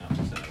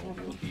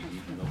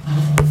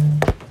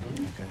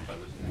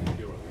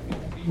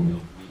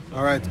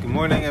All right, good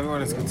morning,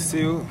 everyone. It's good to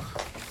see you.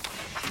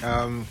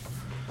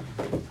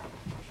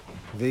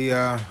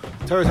 The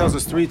Torah tells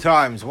us three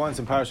times, once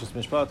in Parashas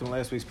Mishpatim,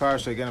 last week's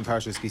Parasha, again in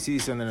Parashas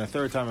Kisisa, and then a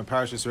third time in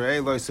Parashas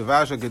Re'eh, Lo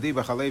Savasha Gedi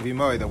B'Chalev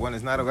Imoy, that one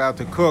is not allowed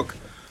to cook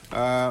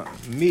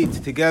meat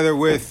together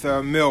with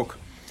milk.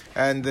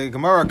 And the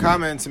Gemara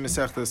comments in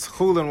Masechtas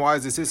Chulin, why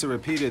is this Issa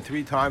repeated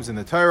three times in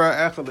the Torah?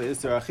 Echel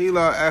le'Isser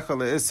Achila, Echel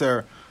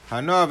le'Isser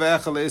Hanav,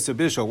 Echel le'Isser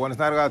Bishul. One is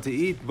not allowed to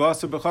eat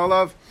basar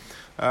b'chalav,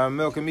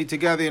 milk and meat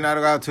together. You're not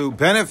allowed to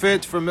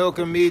benefit from milk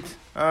and meat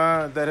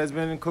that has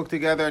been cooked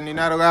together, and you're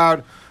not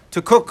allowed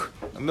to cook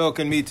milk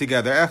and meat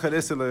together. Echad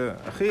Isser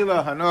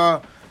le'Achila,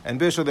 Hana,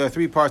 and Bishul. There are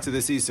three parts of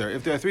this Isser.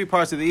 If there are three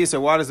parts of the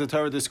Isser, why does the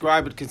Torah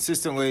describe it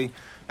consistently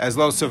as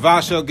Lo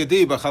Savasha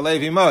Gedi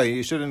B'Chalev Imoy?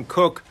 You shouldn't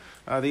cook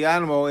the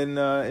animal in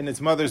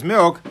its mother's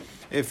milk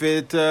if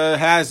it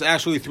has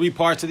actually three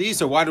parts of the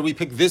Isser. Why did we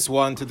pick this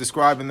one to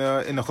describe in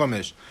the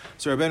Chumash?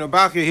 So Rabbi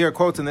Rabbi here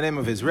quotes in the name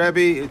of his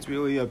Rabbi. It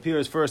really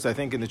appears first, I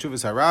think, in the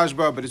Chuvas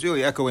HaRashba, but it's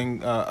really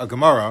echoing a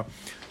Gemara,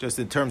 just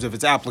in terms of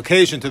its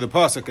application to the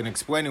pasuk and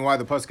explaining why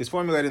the pasuk is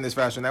formulated in this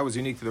fashion. That was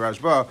unique to the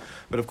Rashba.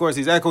 But of course,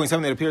 he's echoing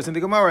something that appears in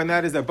the Gemara, and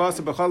that is that basar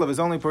b'chalav is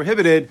only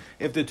prohibited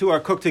if the two are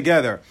cooked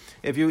together.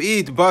 If you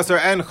eat basar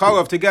and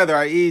chalav together,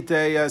 I eat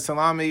a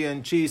salami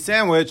and cheese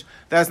sandwich,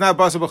 that's not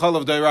basar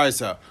b'chalav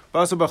d'oraisa.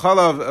 Basar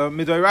b'chalav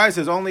midoraisa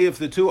is only if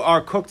the two are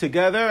cooked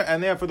together,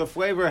 and therefore the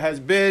flavor has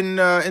been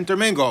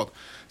intermingled.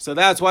 So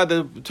that's why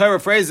the Torah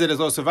phrases it as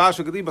Lo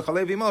Savasha Gedi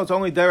B'Chalev Imo. It's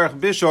only derech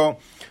bishul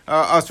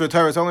asra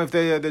Torah. It's only if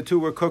the two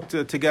were cooked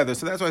together.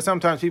 So that's why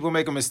sometimes people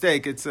make a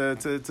mistake. It's a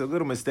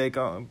little mistake,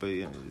 but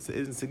it's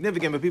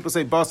insignificant. But people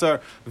say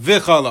basar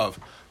v'chalav,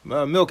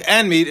 milk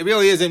and meat. It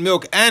really isn't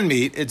milk and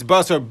meat. It's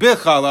basar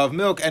b'chalav,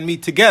 milk and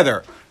meat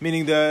together.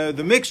 Meaning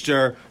the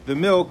mixture, the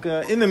milk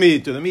in the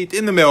meat or the meat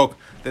in the milk.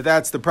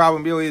 That's the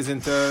problem. Really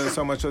isn't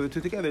so much of the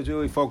two together. It's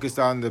really focused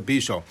on the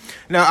bishul.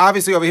 Now,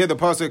 obviously, over here the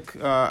pasuk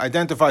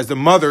identifies the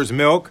mother's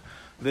milk.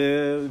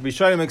 The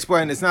Rishonim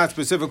explain it's not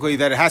specifically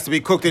that it has to be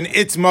cooked in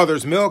its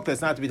mother's milk.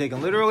 That's not to be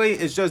taken literally.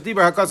 It's just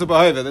Dibur Hakasa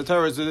B'Hoiva. The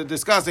Torah is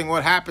discussing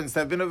what happens to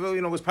have been,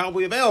 was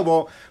probably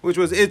available, which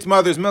was its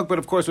mother's milk, but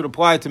of course would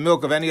apply to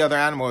milk of any other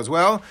animal as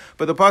well.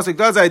 But the pasuk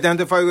does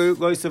identify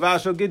Lo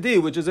Savasha Gedi,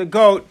 which is a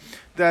goat.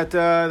 And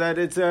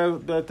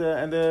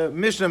the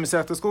Mishnah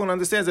Masechtas Chulin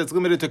understands that it's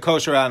limited to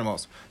kosher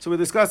animals. So we're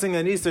discussing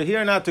an Easter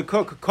here not to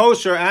cook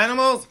kosher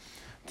animals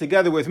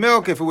together with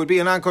milk. If it would be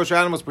a non-kosher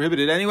animal, it's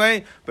prohibited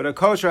anyway. But a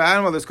kosher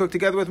animal that's cooked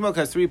together with milk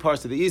has three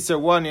parts to the Easter.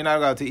 One, you're not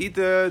allowed to eat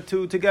the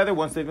two together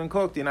once they've been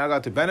cooked. You're not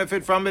allowed to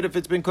benefit from it if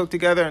it's been cooked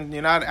together, and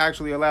you're not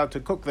actually allowed to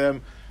cook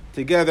them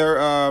together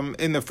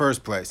in the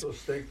first place. So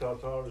steak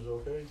tartare is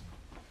okay?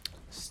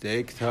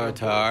 Steak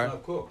tartare.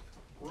 Not cooked.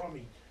 Raw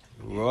meat.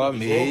 With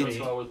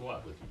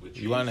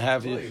you want to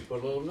have it? You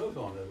put a little milk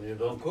on it and you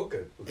don't cook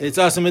it. It's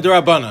asim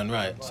midrabanan,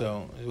 right?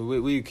 So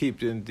we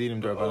keep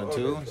dinim drabanan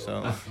too.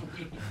 So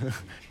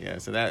yeah,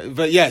 so that.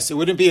 But yes, it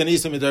wouldn't be an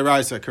isa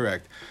midraisa,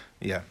 correct?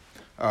 Yeah.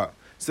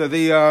 So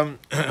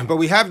but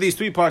we have these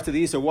three parts of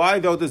the Isser. Why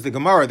though does the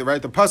Gemara, the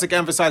pasuk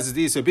emphasizes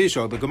the Isser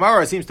Bishul? The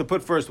Gemara seems to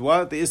put first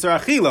what? The Isser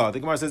Achila.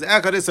 The Gemara says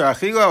Echad Isser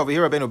Achila. Over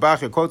here, Rabbeinu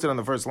Bachya quotes it on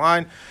the first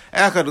line.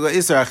 Echad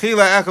Isser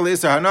Achila, Echad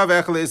Isser Hanav,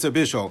 Echad Isser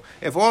Bishul.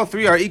 If all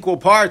three are equal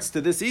parts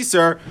to this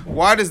Isser,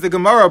 why does the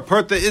Gemara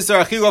put the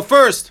Isser Achila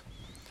first?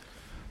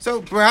 So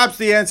perhaps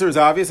the answer is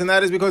obvious, and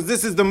that is because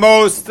this is the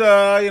most,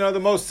 the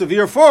most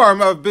severe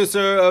form of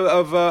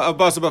basar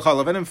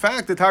b'chalav. And in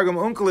fact, the Targum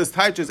Onkelos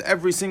teaches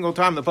every single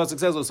time the pasuk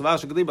says Lo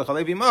Savasha Gedi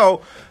B'Chalev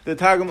Imo, the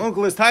Targum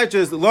Onkelos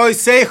teaches Lo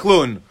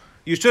Seichlun.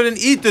 You shouldn't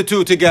eat the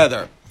two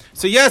together.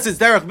 So yes, it's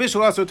derech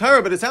bishul asur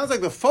Torah, but it sounds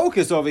like the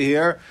focus over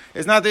here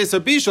is not the Isser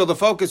Bishul. The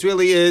focus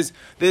really is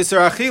the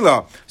Isser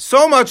Achila.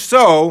 So much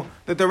so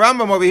that the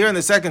Rambam over here in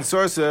the second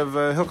source of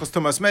Hilchos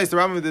Tumas Meis, the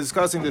Rambam is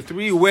discussing the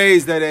three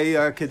ways that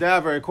a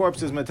cadaver, a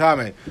corpse is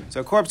matame.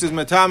 So a corpse is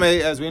matame,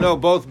 as we know,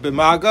 both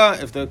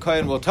bimaga, if the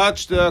kohen will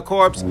touch the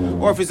corpse,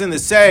 or if he's in the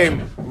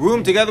same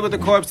room together with the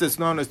corpse, that's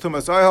known as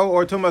tumas oil,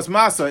 or tumas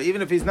masa,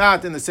 even if he's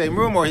not in the same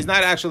room or he's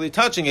not actually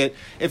touching it,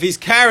 if he's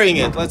carrying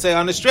it, let's say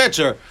on a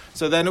stretcher,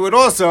 so then it would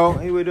also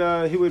he would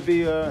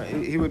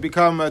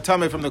become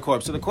tame from the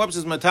corpse. So the corpse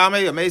is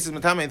matame, a mace is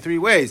matame in three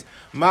ways: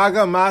 maga,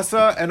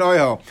 masa, and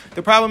oil.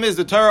 The problem is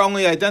the Torah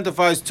only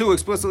identifies two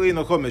explicitly in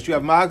the Chumash. You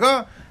have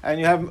maga and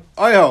you have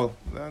oil.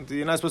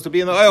 You're not supposed to be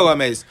in the oil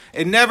amaze.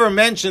 It never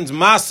mentions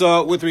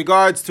masa with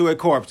regards to a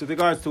corpse, with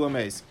regards to a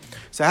mace.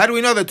 So how do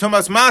we know that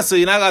tumas masa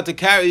you're not allowed to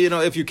carry?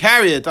 If you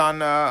carry it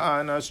on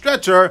a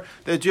stretcher,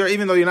 that you're,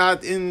 even though you're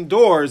not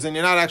indoors and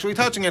you're not actually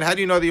touching it, how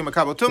do you know that you're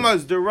makabel?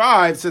 Tumas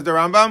derived, says the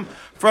Rambam,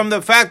 from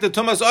the fact that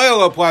tumas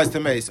oil applies to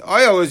mace.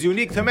 Oil is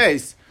unique to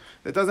mace.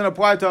 That doesn't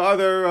apply to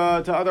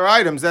other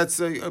items. That's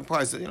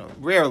applies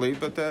rarely,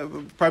 but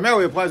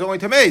primarily applies only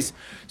to mace.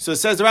 So it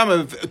says the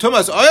Rambam,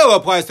 tumas oil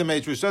applies to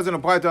mace, which doesn't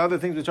apply to other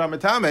things which are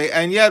matame,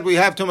 and yet we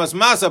have tumas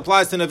masa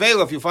applies to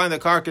nevela. If you find the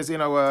carcass,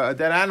 a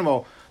dead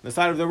animal the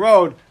side of the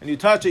road, and you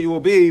touch it, you will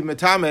be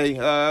metame.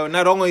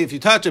 Not only if you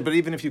touch it, but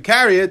even if you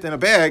carry it in a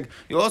bag,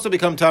 you'll also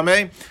become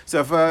tameh.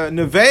 So if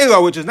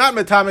nevela, which is not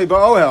metame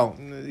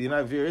ba'ohel,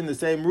 if you're in the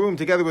same room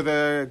together with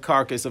a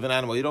carcass of an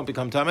animal, you don't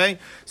become tameh.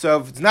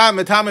 So if it's not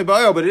metame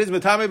ba'ohel, but it is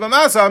metame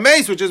b'masa, a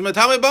mace, which is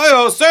metame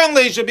ba'ohel,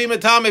 certainly should be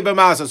metame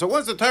b'masa. So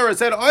once the Torah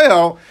said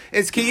oil,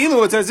 it's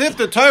ki'ilu. It's as if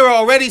the Torah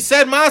already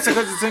said masa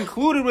because it's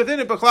included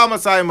within it. B'chlal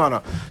masai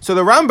mana. So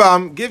the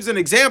Rambam gives an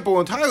example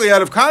entirely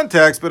out of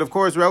context, but of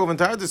course relevant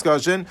to our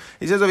discussion.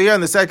 He says over here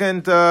in the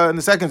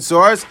second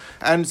source,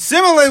 and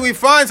similarly we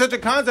find such a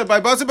concept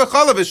by basar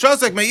b'chalav. It's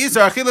shosek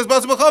me'isar achilas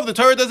basar b'chalav. The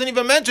Torah doesn't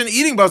even mention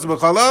eating basar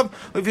b'chalav.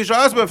 The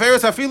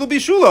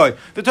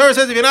Torah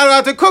says if you're not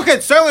allowed to cook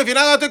it, certainly if you're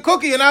not allowed to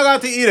cook it, you're not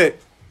allowed to eat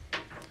it.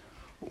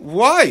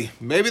 Why?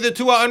 Maybe the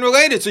two are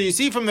unrelated. So you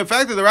see from the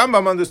fact that the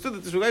Rambam understood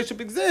that this relationship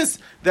exists,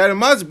 that it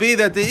must be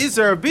that the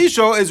Isser of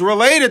Bishul is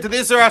related to the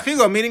Isser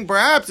Achila, meaning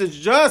perhaps it's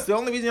just the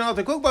only reason you're not allowed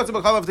to cook Basar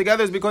B'chalav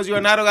together is because you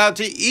are not allowed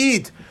to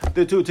eat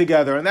the two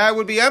together. And that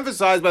would be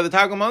emphasized by the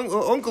Targum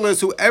Onkelos,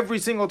 who every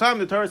single time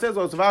the Torah says,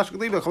 and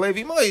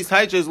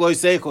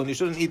you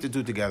shouldn't eat the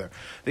two together.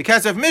 The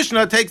Kesef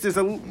Mishnah takes this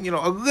a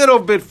little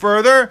bit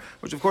further,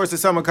 which of course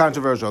is somewhat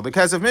controversial. The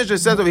Kesef Mishnah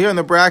says over here in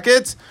the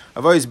brackets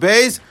of Ois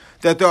Beis,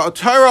 that the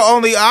Torah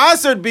only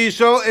answered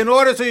Bishul in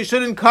order so you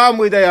shouldn't come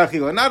with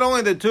Achila. Not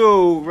only the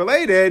two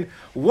related,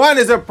 one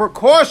is a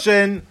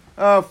precaution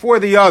for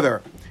the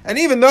other. And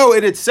even though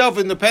it itself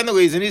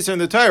independently is an Isser in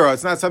the Torah,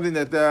 it's not something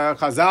that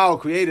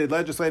Chazal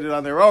legislated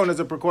on their own as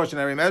a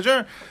precautionary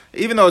measure.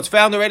 Even though it's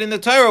found already in the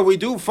Torah, we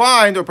do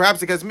find, or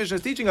perhaps the Kesef Mishnah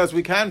is teaching us,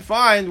 we can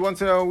find once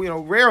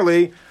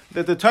rarely,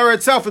 that the Torah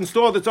itself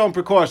installed its own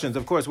precautions.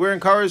 Of course, we're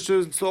encouraged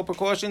to install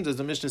precautions, as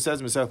the Mishnah says,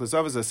 Masech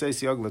L'Savos, Aseh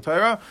Siyag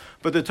L'Torah.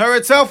 But the Torah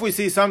itself, we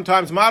see,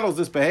 sometimes models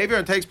this behavior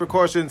and takes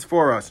precautions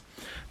for us.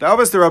 The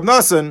Avos Rab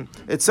Nosson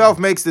itself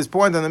makes this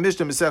point on the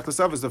Mishnah, Masech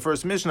L'Savos, the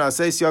first Mishnah,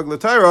 Aseh Siyag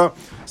L'Torah.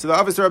 So the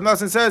Avos Rab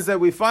Nosson says that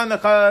we find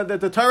that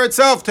the Torah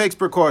itself takes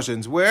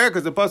precautions. Where?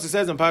 Because the Pasuk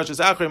says in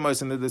Parashas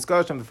Achrimos, in the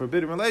discussion of the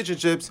forbidden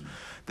relationships,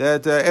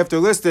 that after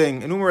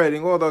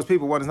enumerating all those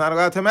people one is not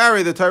allowed to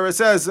marry, the Torah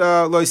says,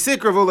 Lo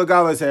sikravu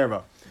legalos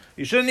herva.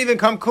 You shouldn't even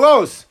come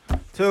close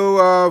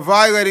to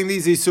violating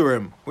these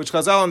Isurim, which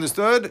Chazal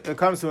understood. It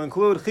comes to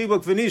include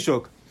chibuk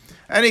v'nishuk.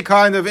 Any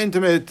kind of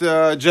intimate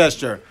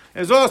gesture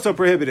is also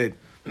prohibited,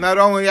 not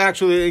only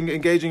actually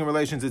engaging in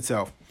relations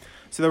itself.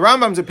 So the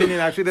Rambam's opinion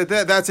actually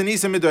that's an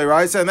Isa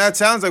Midoraisa, and that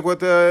sounds like what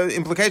the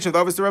implication of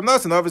the Avos Rab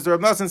Nosson. The Avos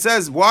Rab Nosson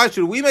says, why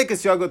should we make a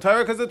siyag of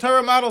Torah? Because the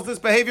Torah models this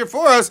behavior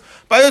for us,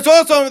 but it's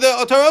also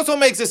the Torah also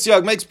makes a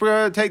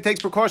siyag,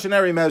 takes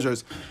precautionary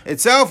measures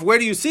itself. Where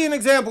do you see an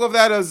example of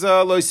that? As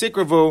Lo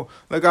Sikravu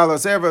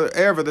Legalos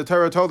Erva, the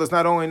Torah told us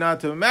not only not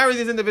to marry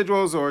these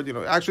individuals or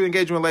actually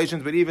engage in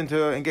relations, but even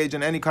to engage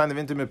in any kind of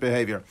intimate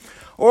behavior.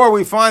 Or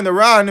we find the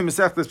Ran in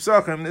Masechtas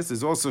Pesachim. This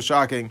is also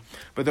shocking,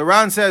 but the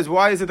Ran says,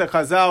 why is it that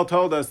Chazal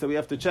told us that we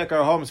have to check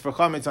our homes for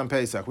chametz on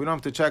Pesach? We don't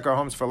have to check our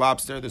homes for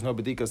lobster. There's no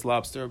bedikas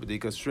lobster,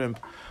 bedikas shrimp.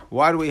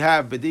 Why do we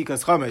have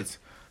bedikas chametz?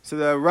 So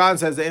the Ran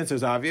says the answer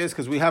is obvious,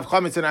 because we have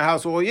chametz in our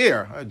house all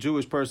year. A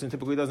Jewish person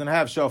typically doesn't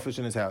have shellfish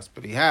in his house,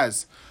 but he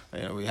has.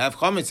 We have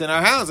chametz in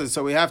our houses,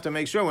 so we have to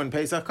make sure when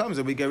Pesach comes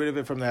that we get rid of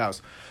it from the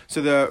house.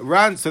 So the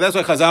Ran, so that's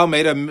why Chazal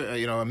made a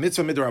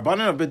mitzvah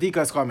midrabanan of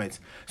bedikas chametz.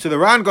 So the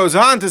Ran goes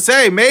on to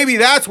say maybe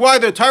that's why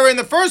the Torah in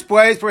the first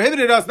place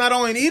prohibited us not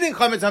only in eating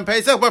chametz on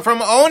Pesach, but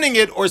from owning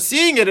it or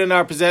seeing it in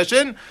our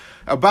possession.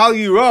 A Bal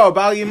Yiro, a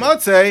Bal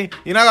Yimotzei,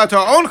 you're not allowed to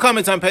own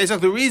chametz on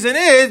Pesach. The reason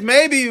is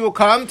maybe you will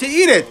come to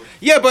eat it.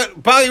 Yeah,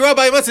 but Bal Yiro,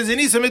 Bal Yimotzei is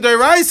an Isa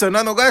Midoraisa.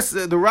 Nonetheless,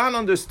 the Ran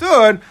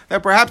understood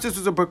that perhaps this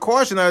was a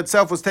precaution that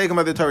itself was taken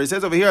by the Torah. He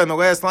says over here in the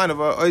last line of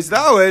Ois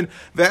Daled,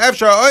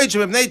 Ve'efshar Oich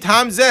Mibnei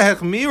Tam Zeh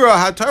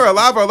Hechmira HaTorah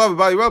Lavar Lav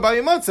Bal Yiro, Bal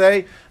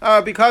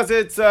Yimotzei, because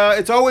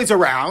it's always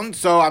around,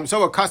 so I'm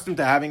so accustomed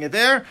to having it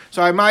there,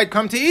 so I might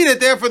come to eat it.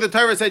 Therefore, the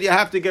Torah said you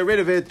have to get rid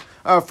of it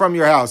from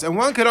your house. And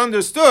one could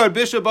understood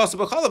Bishul Basar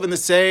B'chalav in the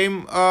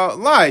same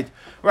light.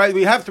 Right,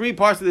 we have three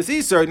parts of this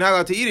Isser. You're not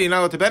allowed to eat it, you're not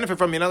allowed to benefit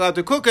from it, you're not allowed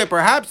to cook it.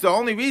 Perhaps the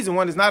only reason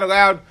one is not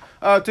allowed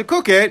to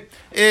cook it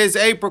is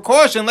a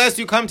precaution lest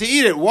you come to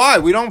eat it. Why?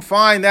 We don't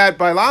find that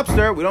by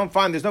lobster.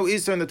 There's no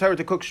Isser in the Torah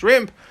to cook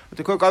shrimp, or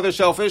to cook other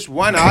shellfish.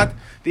 Why not?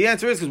 The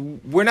answer is because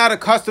we're not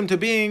accustomed to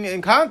being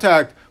in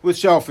contact with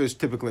shellfish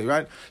typically,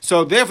 right?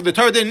 So therefore the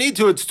Torah didn't need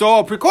to install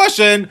a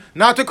precaution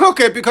not to cook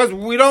it because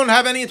we don't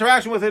have any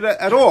interaction with it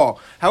at all.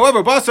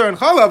 However, basar and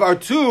chalav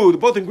are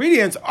both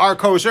ingredients are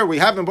kosher. We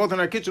have them both in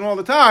our kitchen all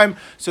the time.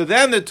 So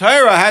then the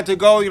Torah had to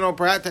go,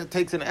 perhaps that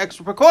takes an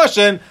extra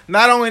precaution,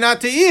 not only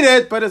not to eat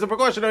it, but as a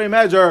precautionary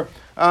measure,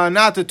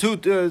 not to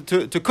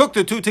cook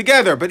the two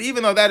together. But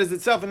even though that is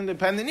itself an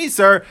independent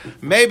Isser,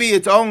 maybe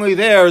it's only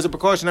there as a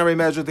precautionary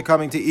measure to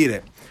coming to eat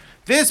it.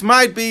 This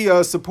might be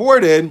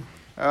supported.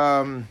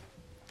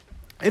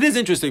 It is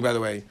interesting, by the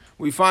way.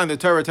 We find the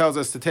Torah tells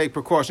us to take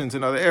precautions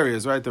in other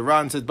areas, right? The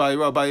Ran says,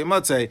 "Ba'yiro,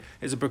 ba'yimatzei"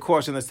 is a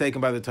precaution that's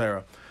taken by the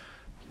Torah.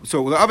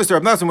 So the Avos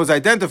Rab Nosson was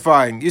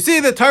identifying. You see,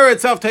 the Torah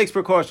itself takes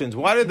precautions.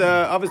 Why did the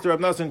Avos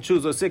Rab Nosson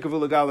choose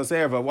Osikavu Legalas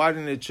Erva? Why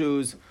didn't it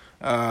choose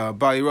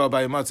Ba'ira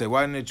Ba'yamatze?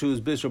 Why didn't it choose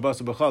Bishra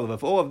Basa B'chalav?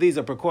 If all of these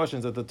are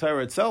precautions that the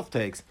Torah itself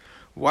takes,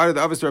 why did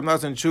the Avos Rab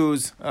Nosson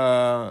choose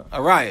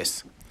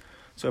Arayas?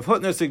 So if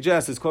Hutner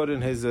suggests, it's quoted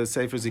in his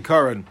Sefer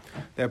Zikaron,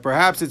 that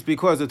perhaps it's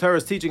because the Torah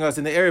is teaching us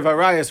in the area of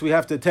Arayas we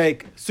have to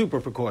take super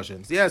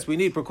precautions. Yes, we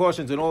need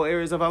precautions in all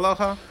areas of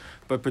halacha,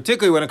 but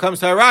particularly when it comes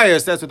to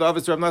Arayas, that's what the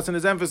Avos Rab Nosson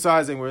is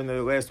emphasizing. We're in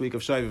the last week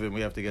of Shavivim.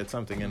 We have to get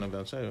something in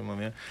about Shavivim.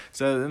 Yeah?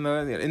 So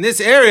in this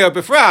area,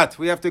 Befrat,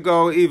 we have to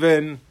go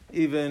even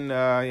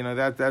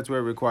that's where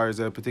it requires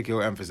a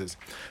particular emphasis.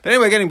 But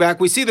anyway, getting back,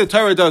 we see the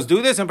Torah does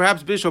do this, and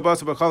perhaps Bishul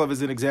Basa B'chalav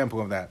is an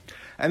example of that.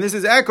 And this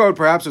is echoed,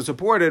 perhaps, or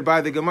supported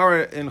by the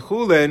Gemara in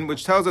Chulin,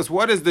 which tells us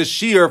what is the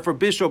Shiur for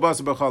Bishul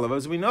Basa B'chalav.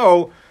 As we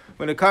know,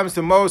 when it comes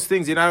to most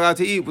things you're not allowed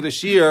to eat, with a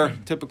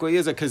Shiur typically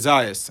is a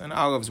kazayas, an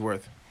olive's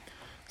worth.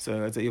 So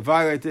that's you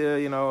violate,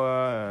 eating,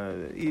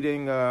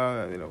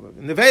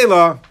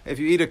 nevela if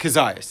you eat a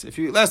kazayas. If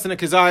you eat less than a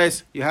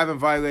kazayas, you haven't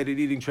violated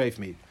eating treif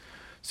meat.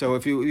 So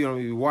if you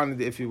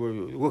were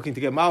looking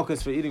to get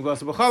malchus for eating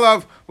basa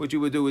b'chalav, what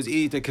you would do is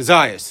eat a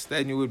kazayas.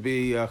 Then you would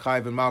be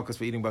chayiv and malchus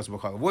for eating basa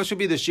b'chalav. What should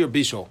be the shiur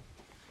bishul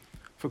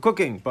for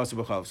cooking basa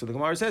b'chalav? So the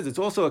Gemara says it's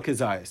also a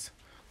kazayas.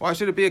 Why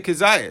should it be a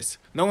kazayas?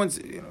 No one's,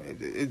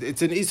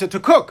 it's an isa to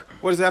cook.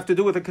 What does it have to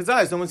do with a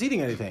kazayas? No one's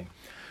eating anything.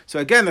 So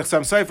again, the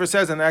Chassam Sofer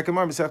says in the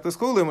Akamar Masechtas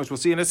Chulin, which we'll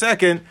see in a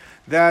second,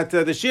 that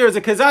the shiur is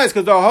a kazayas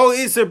because the whole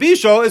iser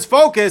bishul is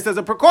focused as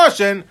a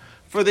precaution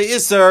for the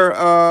iser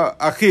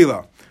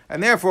achila.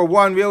 And therefore,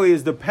 one really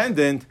is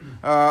dependent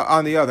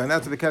on the other. And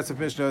that's what the Kesef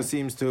Mishnah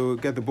seems to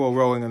get the ball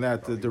rolling in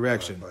that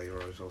direction.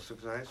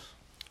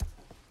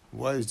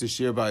 What is the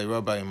Shiur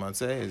Ba'ira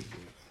Ba'yamatze?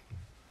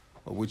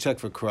 Well, we check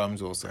for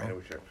crumbs also.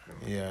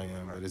 Yeah.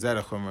 But is that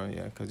a chumrah?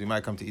 Yeah, because you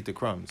might come to eat the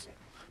crumbs.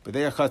 But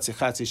they are chatzi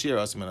Shiur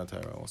Asman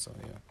Atara also,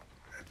 yeah.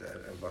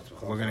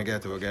 We're going to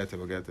get to,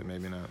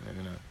 maybe not.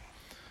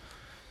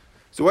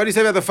 So what do you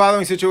say about the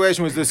following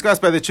situation was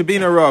discussed by the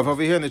Chabina Rav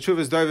over here in the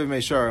Chuvas Doiv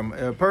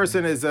Meisharim. A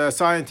person is a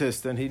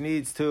scientist and he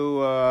needs to,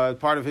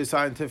 part of his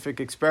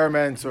scientific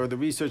experiments or the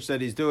research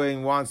that he's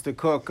doing, wants to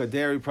cook a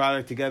dairy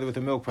product together with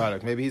a milk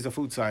product. Maybe he's a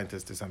food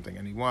scientist or something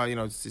and he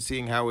wants,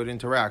 seeing how it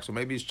interacts. So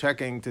maybe he's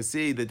checking to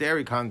see the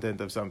dairy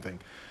content of something.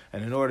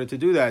 And in order to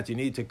do that, you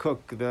need to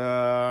cook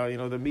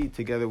the meat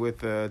together with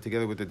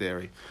the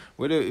dairy.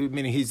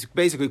 Meaning he's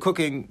basically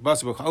cooking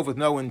basa b'chalav with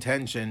no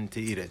intention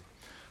to eat it.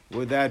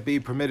 Would that be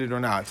permitted or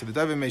not? So the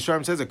David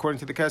Meisharim says, according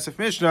to the Kesef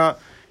Mishnah,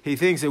 he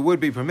thinks it would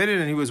be permitted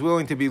and he was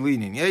willing to be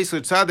lenient. It was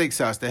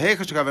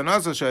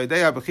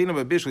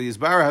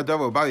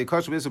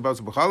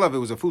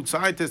a food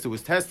scientist who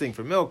was testing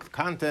for milk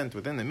content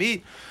within the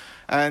meat.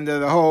 And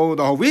the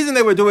whole reason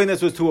they were doing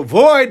this was to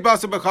avoid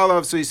basa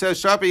b'chalav. So he says,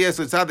 Shapi yes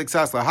l'tzadik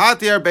sas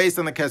lahatir, based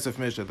on the Kesef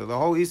Mishnah. The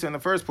whole issue in the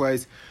first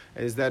place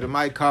is that it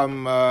might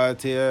come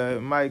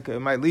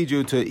might lead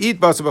you to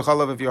eat basa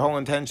b'chalav if your whole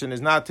intention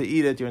is not to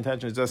eat it. Your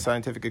intention is just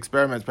scientific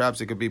experiments.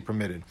 Perhaps it could be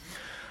permitted.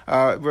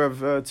 Rav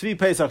Tzvi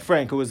Pesach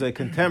Frank, who was a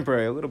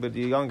contemporary, a little bit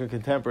younger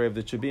contemporary of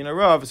the Chabina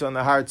Rav, so on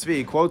the Har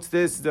Tzvi, quotes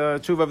this,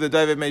 the Tshuva of the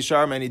David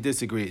Meisharim, and he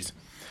disagrees.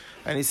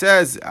 And he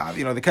says, the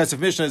Kesef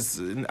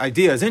Mishnah's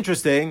idea is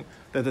interesting,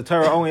 that the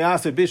Torah only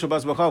asks it, Bishul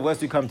Bas B'chalav,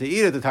 lest you come to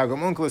eat it. The Targum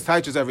Onkelos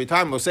teaches every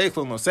time, Lo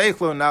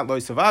Seichlu, not Lo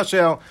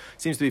Savashel.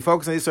 Seems to be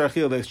focused on the Isser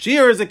Achila. The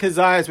Shiur is a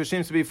Kazayas, which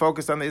seems to be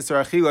focused on the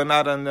Isser Achila,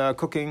 not on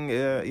cooking,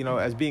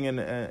 as being an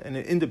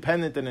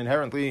independent and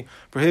inherently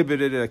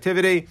prohibited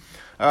activity.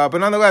 But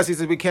nonetheless, he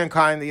says we can't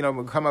come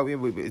up.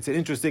 It's an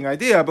interesting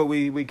idea, but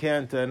we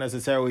can't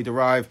necessarily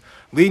derive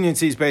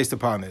leniencies based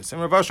upon this. And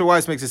Rav Asher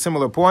Weiss makes a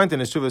similar point in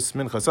his Shuvas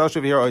Minchas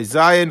Asher here.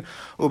 Oizayin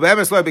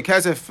ubeemes lo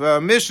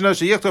bekesef Mishnah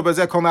sheyichto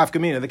bazeh kol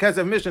nafkamina. The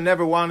Kesef Mishnah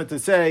never wanted to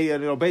say,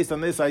 based on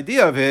this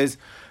idea of his,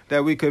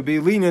 that we could be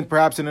lenient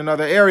perhaps in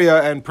another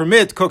area and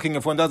permit cooking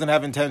if one doesn't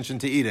have intention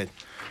to eat it.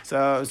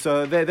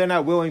 So they're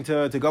not willing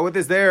to go with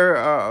this. They're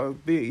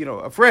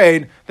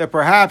afraid that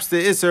perhaps the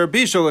Isser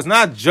Bishul is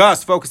not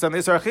just focused on the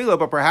Isser Achila,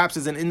 but perhaps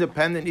is an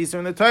independent Isser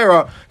in the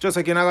Torah. Just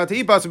like you're not allowed to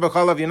eat basa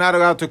b'chalav, you're not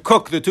allowed to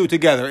cook the two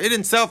together. It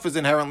itself is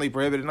inherently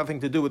prohibited, nothing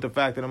to do with the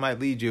fact that it might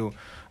lead you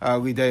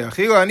lidei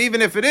achila. And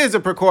even if it is a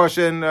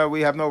precaution,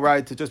 we have no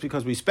right to, just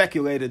because we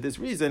speculated this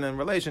reason and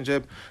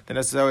relationship, to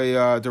necessarily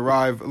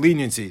derive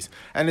leniencies.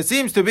 And it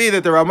seems to be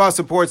that the Ramah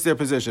supports their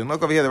position.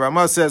 Look over here, the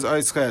Ramah says,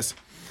 Oisches.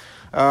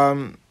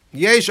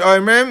 A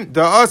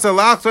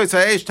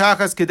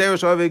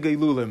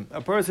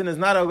person is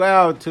not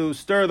allowed to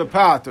stir the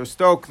pot or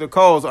stoke the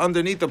coals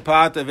underneath the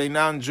pot of a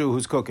non-Jew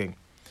who's cooking.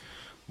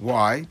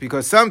 Why?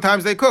 Because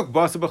sometimes they cook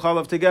basa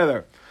b'chalav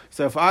together.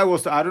 So if I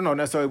was to, I don't know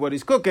necessarily what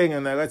he's cooking,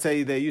 and let's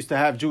say they used to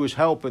have Jewish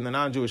help in the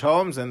non-Jewish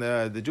homes, and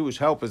the Jewish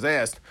help is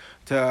asked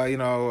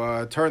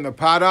to, turn the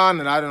pot on,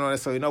 and I don't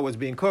necessarily know what's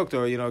being cooked,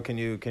 or, can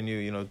you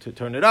to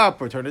turn it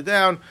up or turn it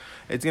down.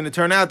 It's going to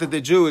turn out that the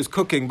Jew is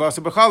cooking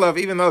basar b'chalav,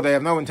 even though they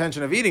have no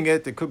intention of eating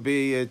it. It could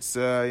be it's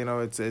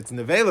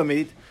nevela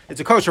meat. It's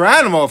a kosher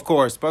animal, of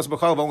course. Basar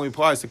b'chalav only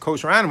applies to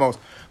kosher animals,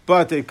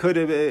 but it could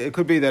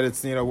be that it's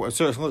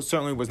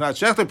certainly was not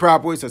shechted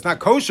properly, so it's not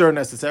kosher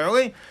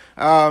necessarily.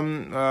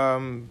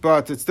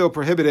 But it's still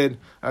prohibited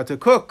to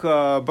cook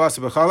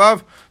basar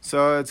b'chalav.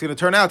 So it's going to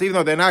turn out, even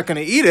though they're not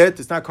going to eat it,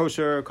 it's not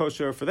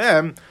kosher for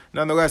them.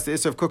 Nonetheless, the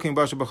issue of cooking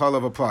basar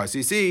b'chalav applies. So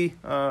you see,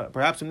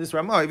 perhaps in this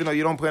Ramah, even though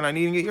you don't plan on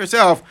eating it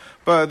yourself,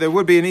 but there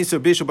would be an issue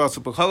of bishul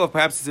basar b'chalav.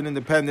 Perhaps it's an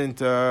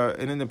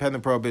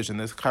independent prohibition.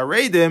 This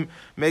Charedim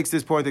makes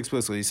this point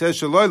explicitly. He says,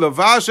 "Shaloi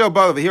lavasho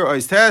balav." Here,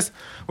 ois test.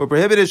 We're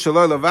prohibited.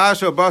 Shaloi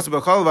lavasho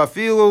basar b'chalav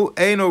afilu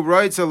eino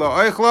roitza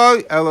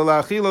la'oichloi ela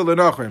la'achilo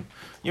l'nochrim.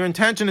 Your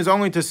intention is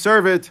only to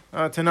serve it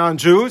to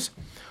non-Jews.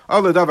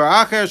 Or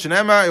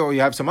you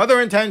have some other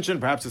intention,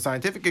 perhaps a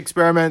scientific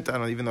experiment.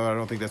 Even though I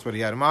don't think that's what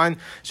he had in mind.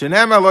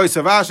 That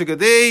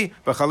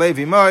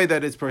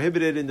it's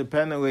prohibited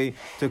independently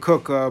to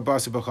cook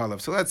basar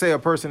b'chalav. So let's say a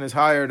person is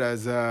hired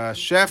as a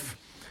chef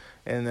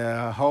in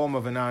the home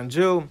of a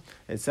non-Jew.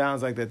 It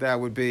sounds like that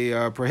would be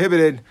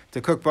prohibited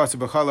to cook basar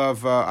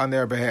b'chalav on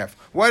their behalf.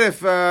 What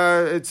if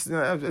it's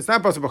not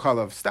basar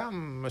b'chalav,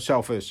 stam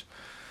shellfish?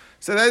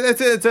 So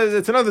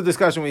it's another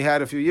discussion we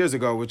had a few years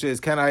ago, which is,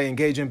 can I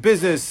engage in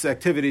business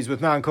activities with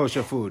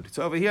non-kosher food?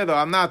 So over here, though,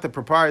 I'm not the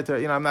proprietor.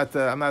 I'm not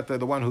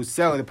the one who's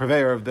selling, the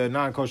purveyor of the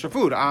non-kosher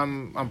food.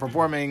 I'm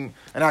performing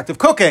an act of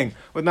cooking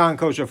with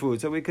non-kosher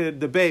food. So we could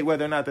debate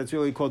whether or not that's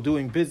really called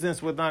doing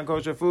business with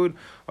non-kosher food,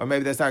 or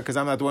maybe that's not, because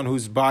I'm not the one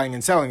who's buying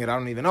and selling it. I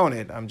don't even own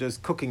it. I'm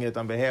just cooking it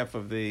on behalf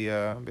of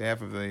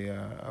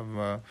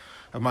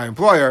of my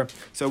employer.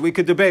 So we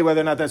could debate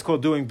whether or not that's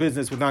called doing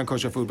business with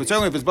non-kosher food. But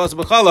certainly if it's basar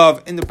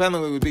b'chalav,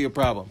 independently would be a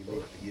problem.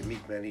 You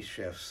meet many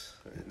chefs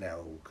now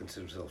who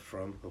consider themselves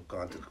who've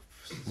gone to...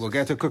 We'll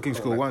get to cooking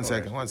school. One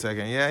second.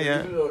 Yeah.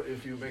 Even though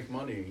if you make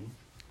money,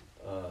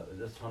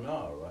 that's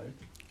hana,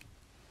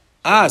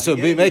 right? So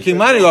making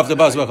money off the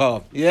basar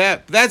b'chalav. Yeah,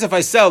 that's if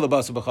I sell the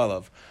basar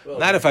b'chalav. Well,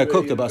 not if I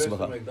cook the basar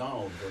b'chalav.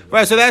 McDonald's,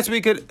 right, so that's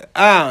we could...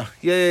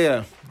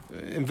 Yeah.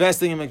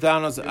 Investing in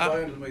McDonald's. You're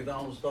buying the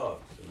McDonald's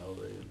stocks,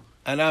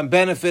 and I'm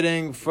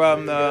benefiting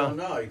from the...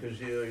 No, because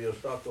your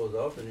stock goes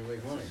up and you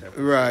make money.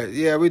 Right,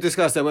 yeah, we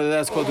discussed that, whether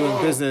that's called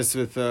doing business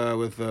with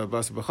basar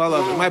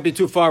b'chalav. It might be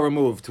too far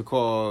removed to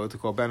call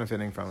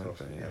benefiting from it.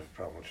 You have a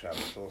problem with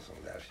Shabbos also,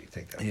 to actually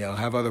take that. Yeah, you'll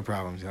have other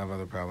problems.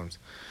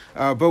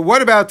 But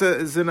what about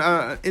is an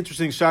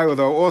interesting shiur,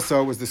 though,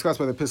 also was discussed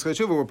by the Pischei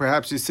Tshuva, where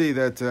perhaps you see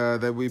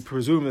that we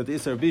presume that the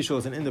Isser Bishul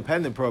is an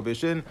independent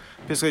prohibition.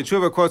 Pischei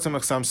Tshuva quotes in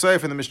Mechsam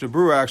Seif, and the Mishnah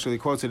Berurah actually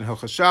quotes it in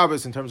Hilchos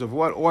Shabbos in terms of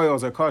what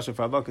oils are kosher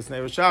for Adlakas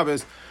Neiros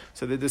Shabbos.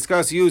 So they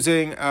discuss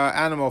using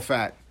animal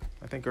fat.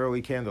 I think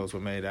early candles were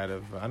made out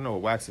of, I don't know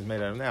what wax is made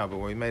out of now, but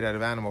were made out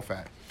of animal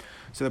fat.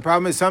 So the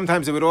problem is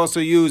sometimes they would also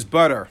use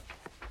butter,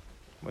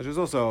 which is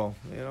also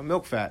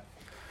milk fat,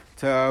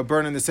 to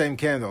burn in the same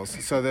candles.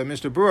 So the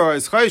Mishnah Berurah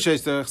is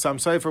chayshish, the Chassam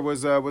Sofer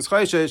was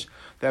chayshish,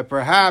 that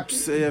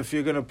perhaps if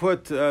you're going to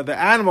put the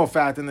animal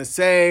fat in the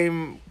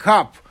same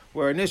cup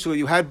where initially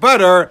you had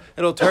butter,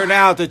 it'll turn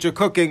out that you're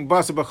cooking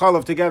basar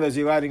b'chalav together as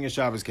you're lighting your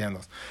Shabbos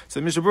candles.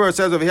 So Mishnah Berurah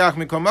says over here,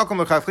 mikol makom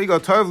l'chafligo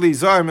tov li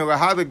zar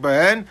milahadlik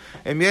bahen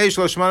em yesh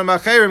lo shmana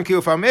macherim ki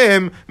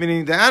ufamim,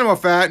 meaning the animal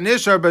fat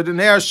nishar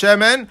b'neir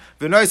shemen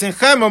v'noisin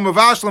chemo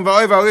mevashlim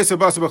v'oiva alisa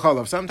basar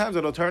b'chalav. Sometimes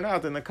it'll turn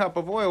out in the cup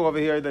of oil over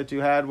here that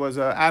you had was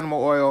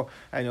animal oil,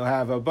 and you'll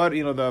have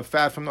butter, the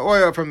fat from the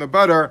oil from the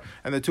butter,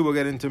 and the two will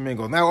get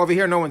intermingled. Now over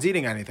here, no one's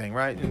eating anything,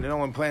 right? No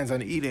one plans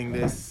on eating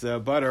this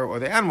butter or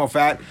the animal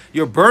fat.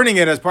 You're burning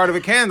it as part of a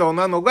candle.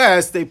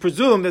 Nonetheless, they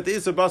presume that the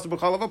Isser basar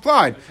b'chalav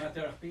applied. It's not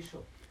derech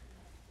bishul.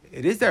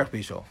 It is derech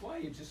bishul. Why?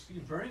 You're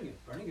burning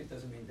it. Burning it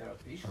doesn't mean derech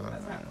bishul.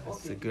 That's not cooking.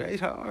 It's a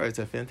great horror. It's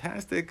a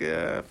fantastic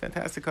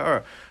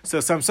horror. So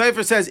some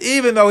Sefer says,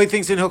 even though he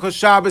thinks in Hilchos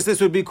Shabbos this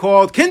would be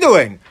called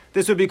kindling,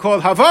 this would be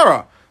called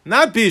havara,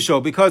 not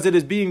bishul, because it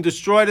is being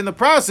destroyed in the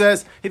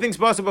process. He thinks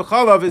basar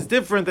b'chalav is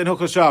different than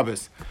Hilchos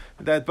Shabbos.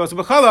 That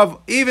basar b'chalav,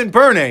 even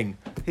burning,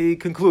 he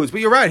concludes.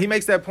 But you're right, he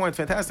makes that point,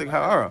 fantastic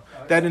ha'ara,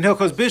 that in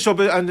Hilchos Bishul,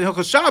 and in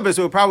Hilchos Shabbos,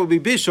 it would probably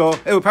be bishul,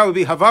 it would probably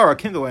be havara,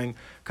 kindling,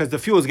 because the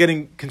fuel is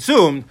getting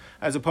consumed,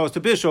 as opposed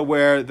to bishul,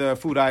 where the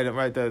food item,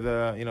 right,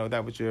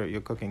 that which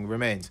you're cooking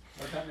remains.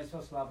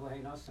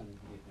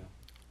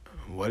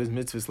 What is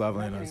mitzvah lav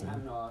lehanas?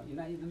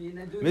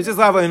 Mitzvah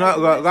lav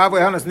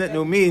lehanas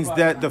nitnu means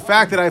that the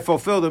fact that I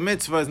fulfill the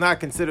mitzvah is not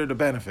considered a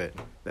benefit.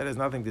 That has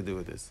nothing to do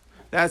with this.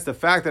 That's the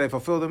fact that I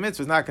fulfill the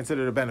mitzvah is not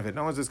considered a benefit.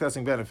 No one's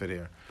discussing benefit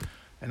here.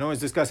 And no one's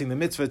discussing the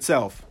mitzvah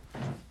itself.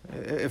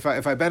 If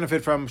I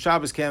benefit from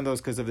Shabbos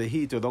candles because of the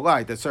heat or the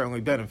light, that's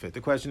certainly benefit.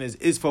 The question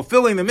is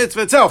fulfilling the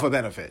mitzvah itself a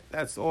benefit?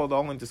 That's all the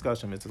only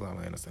discussion mitzvah lav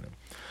lehanas.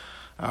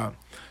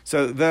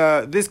 So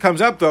this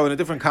comes up though in a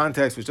different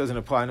context, which doesn't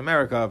apply in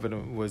America, but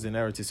it was in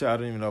Eretz Yisrael. I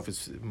don't even know if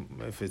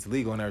it's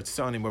legal in Eretz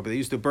Yisrael anymore. But they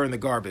used to burn the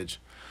garbage.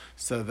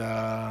 So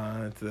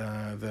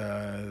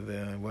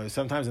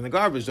sometimes in the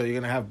garbage though you're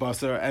going to have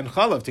basar and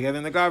chalav together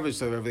in the garbage.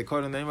 So if they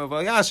quote in the name of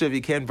Yashiv,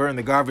 you can't burn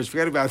the garbage.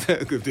 Forget about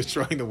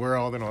destroying the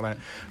world and all that.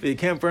 But you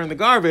can't burn the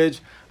garbage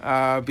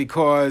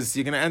because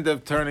you're going to end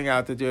up turning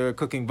out that you're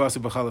cooking basar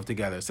and chalav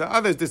together. So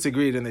others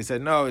disagreed and they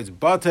said, no, it's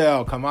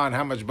batel. Come on,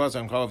 how much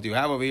basar and chalav do you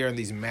have over here in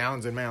these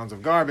mounds and mounds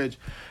of garbage?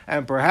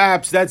 And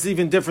perhaps that's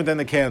even different than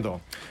the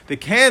candle. The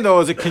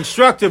candle is a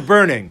constructive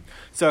burning.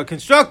 So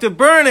constructive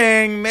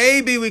burning,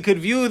 maybe we could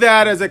view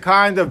that as a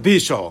kind of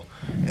bishul.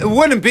 It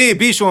wouldn't be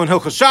bishul in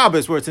Hilchos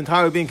Shabbos where it's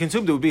entirely being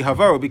consumed. It would be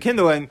havar, it would be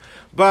kindling.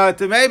 But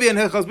maybe in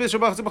Hilchos Bishul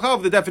B'chas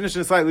B'chalav the definition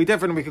is slightly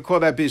different and we could call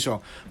that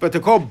bishul. But to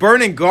call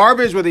burning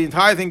garbage where the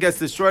entire thing gets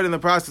destroyed in the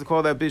process, to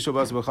call that bishul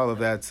B'chas B'chalav,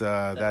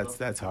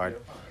 that's hard.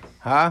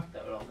 Huh?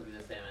 That would also be the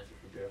same answer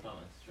for beer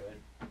chametz,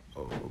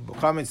 right?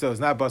 Chametz though is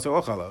not basar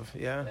or chalav,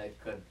 yeah? It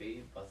could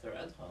be basar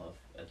and chalav.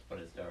 That's when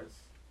it starts.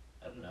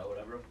 I don't know,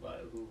 whatever.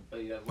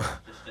 But you have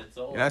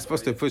schnitzel. You're not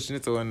supposed to put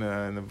schnitzel in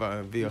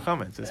the beer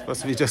chametz. It's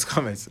supposed to be just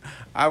chametz.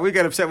 We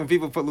get upset when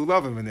people put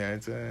lulavim in there.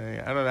 It's,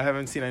 I don't know. I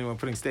haven't seen anyone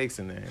putting steaks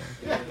in there.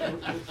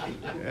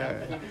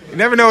 Yeah. You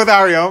never know with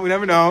Ariel. We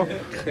never know.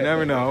 You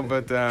never know,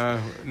 but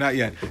not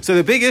yet. So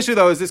the big issue,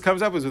 though, is this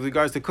comes up is with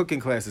regards to cooking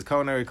classes,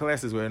 culinary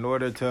classes, where in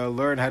order to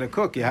learn how to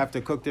cook, you have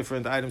to cook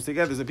different items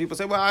together. So people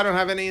say, well, I don't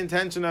have any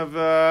intention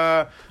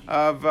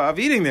of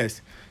eating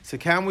this. So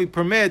can we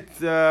permit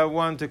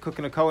one to cook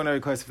in a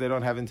culinary class if they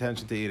don't have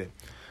intention to eat it?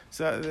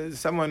 So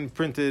someone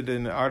printed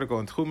an article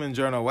in Tchumen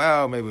Journal,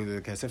 well, maybe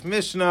the Kesef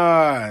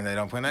Mishnah, and they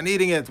don't plan on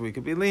eating it, we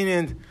could be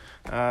lenient.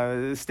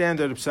 The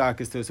standard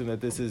psak is to assume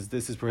that this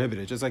is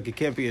prohibited. Just like you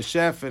can't be a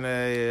chef in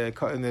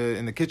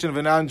the kitchen of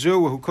a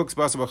non-Jew who cooks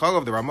basar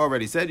b'chalav. The Rama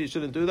already said you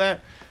shouldn't do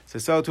that.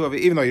 So too,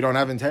 even though you don't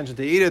have intention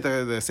to eat it,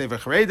 the Sefer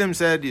Charedim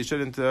said you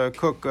shouldn't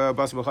cook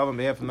basar b'chalav on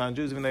behalf of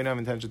non-Jews, even though you don't have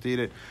intention to eat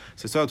it.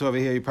 So too over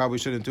here, you probably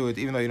shouldn't do it,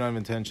 even though you don't have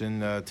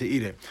intention to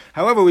eat it.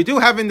 However, we do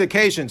have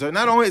indications. So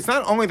it's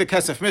not only the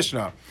Kesef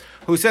Mishnah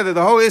who said that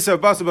the whole Issa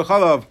of basar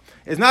b'chalav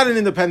is not an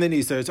independent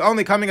Issa. It's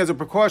only coming as a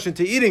precaution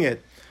to eating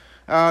it.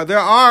 There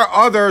are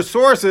other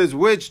sources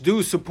which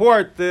do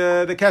support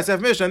the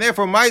Kesef Mishnah, and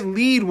therefore might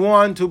lead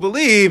one to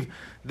believe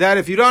that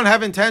if you don't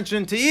have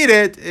intention to eat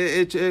it,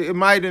 it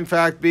might in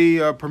fact be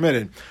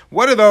permitted.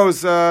 What are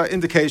those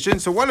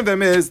indications? So one of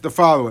them is the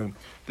following.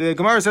 The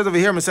Gemara says over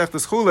here,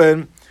 Masechtas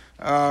Chulin,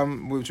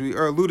 which we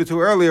alluded to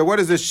earlier, what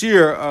is the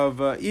shiur of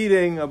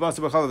eating a basar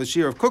b'chalav? The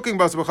shiur of cooking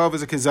basar b'chalav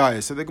is a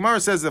kezayis. So the Gemara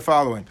says the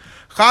following: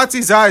 Chatzi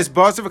zayis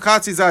basar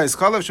v'chatzi zayis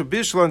chalav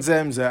shabishlon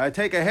zemzeh. I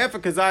take a half a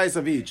kezayis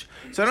of each.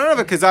 So I don't have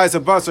a kezayis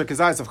of basar,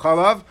 kezayis of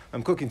chalav.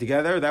 I'm cooking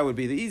together. That would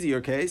be the easier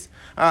case.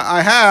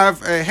 I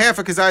have a half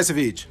a kezayis of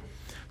each.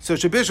 So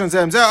shabishlon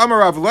zemzeh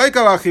amarav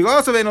loikal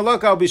achilos ve'en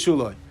lokal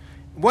bishuloi.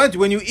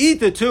 When you eat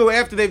the two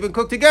after they've been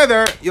cooked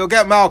together, you'll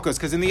get malchus,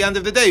 because in the end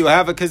of the day, you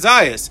have a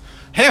kezayis.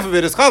 Half of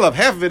it is chalav,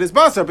 half of it is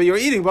basar, but you're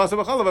eating basar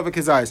b'chalav of a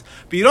kezayis.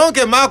 But you don't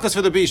get malchus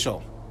for the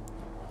bishul,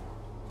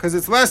 because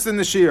it's less than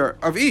the shiur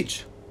of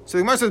each. So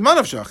the Gemara says,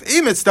 manavshach,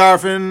 imitz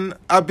starfin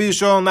a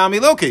bishul nami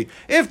loki.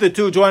 If the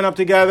two join up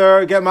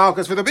together, get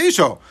malchus for the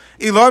bishul.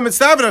 Ilo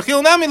mitzdarfin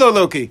achil nami lo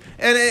loki.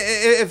 And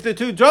if the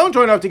two don't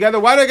join up together,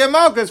 why do I get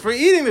malchus for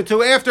eating the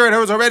two after it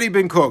has already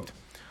been cooked?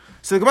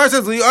 So the Gemara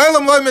says,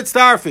 li'olam lo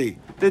mitzdarfi.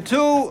 The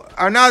two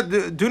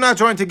do not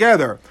join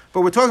together.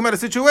 But we're talking about a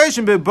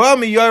situation,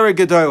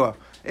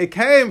 it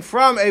came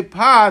from a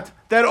pot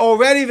that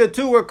already the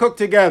two were cooked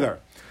together.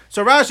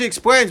 So Rashi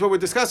explains what we're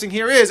discussing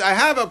here is, I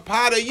have a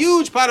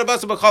huge pot of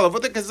basar b'chalav,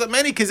 with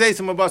many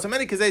kizaysim of basar,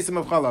 many kizaysim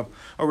of chalav,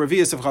 or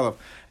revius of chalav.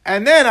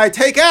 And then I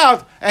take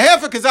out a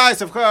half a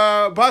kizayis of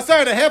basar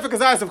and a half a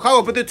kizayis of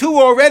chalav, but the two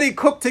were already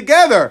cooked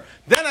together.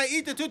 Then I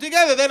eat the two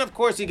together, then of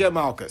course you get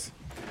malchus.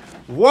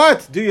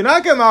 What do you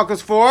not get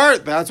malchus for?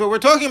 That's what we're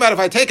talking about. If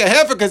I take a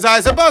half a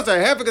kazayis of basar,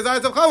 a half a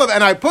kazayis of chalav,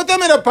 and I put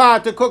them in a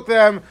pot to cook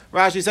them,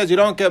 Rashi says you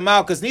don't get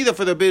malchus neither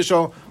for the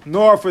bishul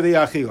nor for the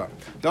achila.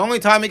 The only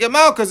time you get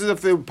malchus is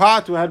if the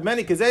pot had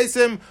many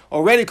kazaysim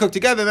already cooked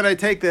together. Then I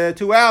take the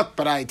two out,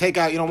 but I take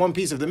out one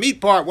piece of the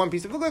meat part, one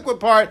piece of the liquid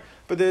part.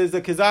 But there's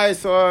the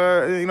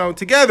kazayis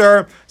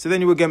together, so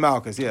then you would get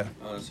malchus. Yeah.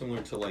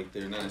 Similar to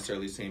they're not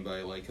necessarily the same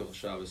by Hilchos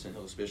Shabbos and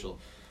Hilchos Bishul.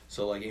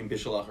 So in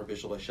Bishalach or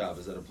Bishul by Shav,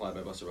 is that applied by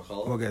basar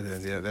b'chalav? We'll get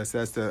this. Yeah, so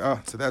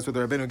that's what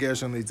the Rabbeinu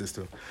Gershon leads us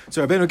to.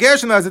 So Rabbeinu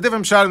Gershon has a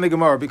different shot in the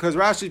Gemara because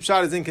Rashi's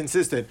shot is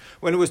inconsistent.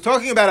 When it was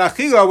talking about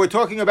achila, we're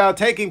talking about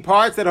taking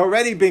parts that have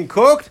already been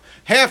cooked,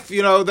 half half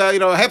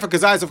a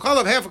kazayis of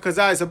chalav, half a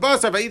kazayis of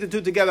basar. If I eat the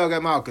two together, I'll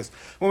get malchus.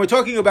 When we're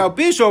talking about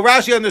Bishul,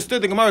 Rashi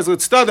understood the Gemara's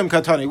litstadim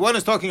katani. One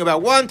is talking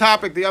about one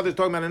topic, the other is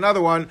talking about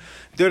another one.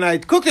 When I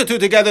cook the two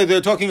together,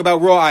 they're talking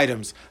about raw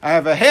items. I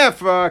have a half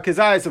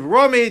kazayis of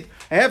raw meat,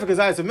 a half a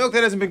kazayis of milk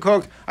that hasn't been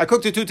cooked, I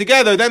cooked the two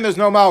together, then there's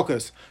no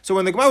malchus. So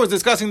when the Gemara was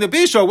discussing the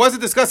bishul, it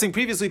wasn't discussing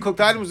previously cooked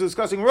items, it was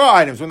discussing raw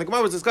items. When the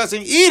Gemara was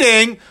discussing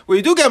eating, where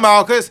you do get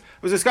malchus, it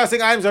was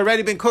discussing items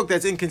already been cooked,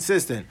 that's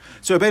inconsistent.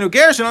 So Rabbeinu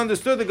Gershon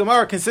understood the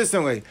Gemara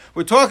consistently.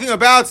 We're talking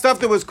about stuff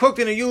that was cooked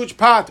in a huge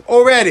pot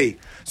already.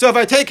 So if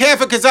I take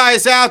half a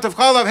kazayas out of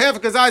chalav, half a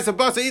kazayas of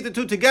basa, eat the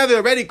two together,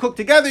 already cooked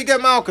together, you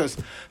get malchus.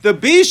 The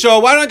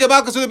bishul, why don't I get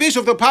malchus with the bishul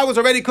if the pot was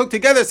already cooked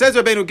together? Says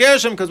Rabbeinu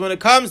Gershon, because when it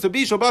comes to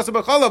bishul basa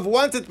b'chalav,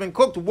 once it's been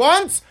cooked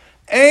once,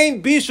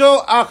 ain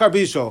bishul achar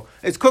bishul.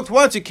 It's cooked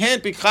once, you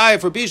can't be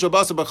chayav for bishul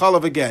basa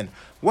b'chalav again.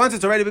 Once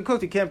it's already been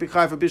cooked, you can't be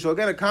chayav for bishul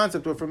again. A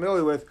concept we're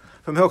familiar with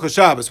from Hilchos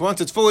Shabbos. Once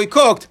it's fully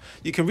cooked,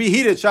 you can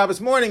reheat it Shabbos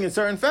morning in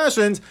certain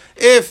fashions.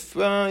 If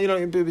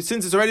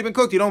since it's already been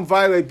cooked, you don't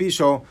violate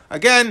bishul.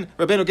 Again,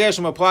 Rabbeinu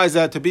Gershom applies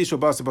that to bishul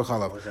basa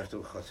b'chalav. What does that have to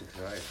do with Chatzik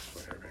Zayis?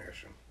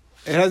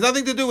 It has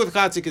nothing to do with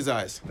Chatzik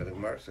Kazayis. The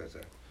Gemara says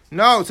that.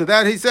 No, so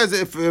that he says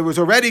if it was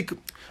already,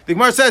 the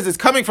Gemara says it's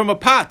coming from a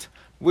pot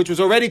which was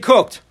already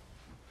cooked.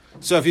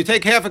 So if you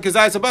take half a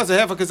kazayis of basa,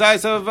 half a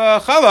kazayis of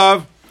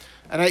chalav,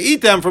 and I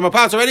eat them from a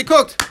pot that's already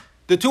cooked,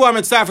 the two are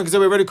mitzvah because they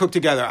were already cooked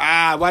together.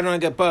 Why don't I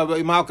get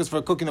malchus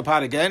for cooking the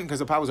pot again? Because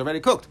the pot was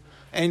already cooked.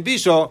 And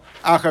bishul,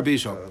 achar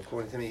bishul.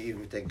 According to me,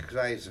 even if you take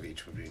kazayis of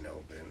each would be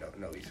no.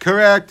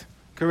 Correct.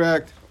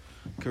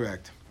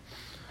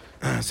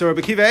 So Rabbi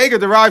Kiva Eger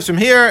derives from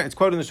here. It's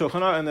quoted in the Shulchan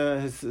Aruch,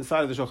 and his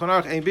side of the Shulchan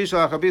Aruch, "Ein bishul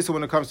achar bishul"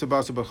 when it comes to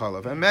basa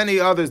b'chalav, and many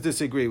others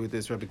disagree with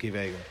this Rabbi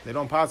Kiva Eger. They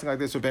don't pass it like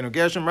this. Rabbeinu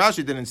Gershom,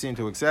 Rashi didn't seem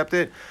to accept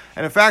it,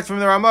 and in fact, from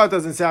the Ramah, it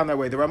doesn't sound that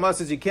way. The Ramah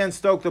says you can't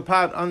stoke the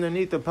pot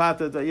underneath the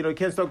pot. You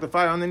can't stoke the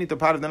fire underneath the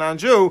pot of the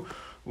non-Jew.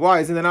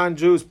 Why? Isn't the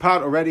non-Jew's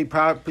pot already,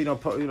 probably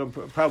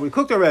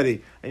cooked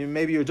already? And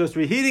maybe you're just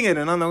reheating it,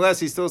 and nonetheless,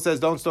 he still says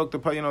don't stoke the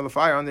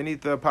fire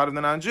underneath the pot of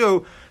the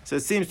non-Jew. So it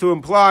seems to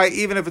imply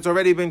even if it's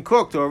already been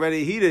cooked or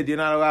already heated, you're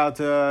not allowed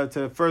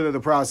to further the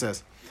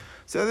process.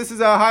 So this is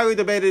a highly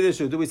debated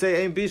issue. Do we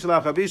say ein bishul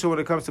achar bishul when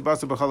it comes to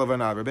basa b'chalav or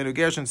not? Rabbeinu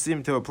Gershon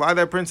seemed to apply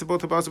that principle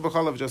to basa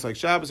b'chalav just like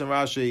Shabbos, and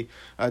Rashi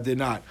did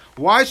not.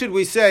 Why should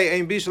we say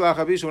ein bishul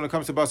achar bishul when it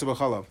comes to basa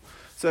b'chalav?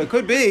 So it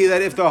could be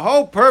that if the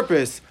whole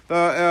purpose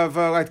of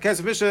like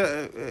Kesef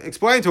Mishnah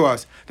explained to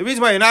us, the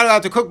reason why you're not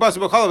allowed to cook basa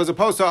b'chalav as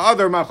opposed to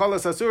other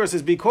machalas asuras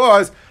is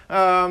because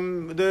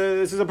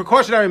this is a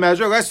precautionary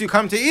measure lest you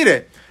come to eat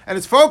it, and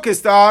it's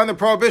focused on the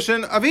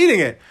prohibition of eating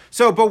it.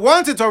 So, but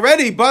once it's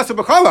already basa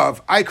b'chalav,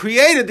 I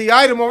created the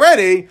item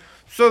already,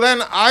 so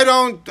then I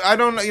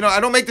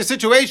don't make the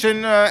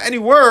situation any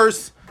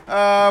worse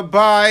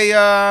by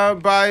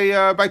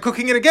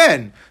cooking it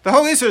again. The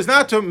whole issue is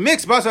not to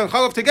mix basar and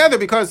chalav together,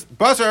 because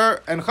basar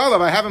and chalav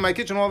I have in my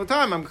kitchen all the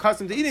time. I'm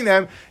accustomed to eating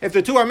them. If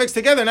the two are mixed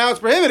together, now it's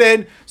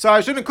prohibited. So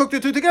I shouldn't cook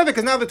the two together,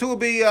 because now the two will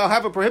be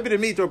have a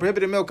prohibited meat or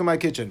prohibited milk in my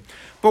kitchen.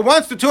 But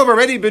once the two have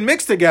already been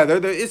mixed together,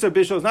 the Isser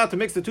Bishul is not to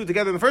mix the two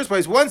together in the first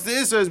place. Once the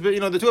Isser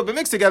the two have been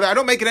mixed together, I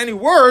don't make it any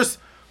worse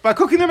by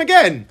cooking them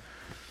again.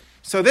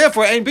 So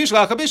therefore, ein bishul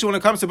achar bishul when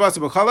it comes to basa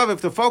b'chalav, if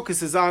the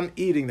focus is on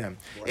eating them.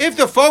 If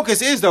the focus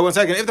is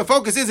if the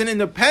focus is an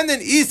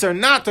independent Easter,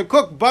 not to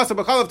cook basa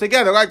b'chalav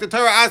together, like the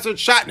Torah asked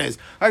shatnez,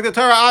 like the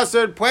Torah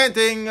asked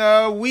planting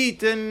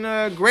wheat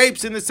and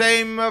grapes in the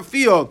same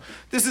field.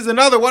 This is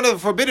another one of the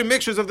forbidden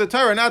mixtures of the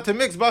Torah, not to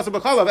mix basa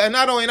b'chalav, and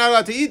not only not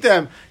allowed to eat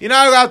them, you're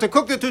not allowed to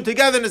cook the two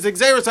together, and it's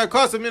exeris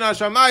hakosim min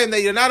hashamayim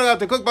that you're not allowed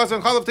to cook basa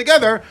and chalav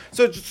together.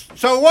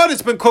 So what?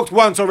 It's been cooked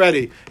once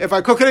already. If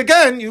I cook it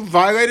again, you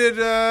violated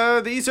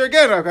the Easter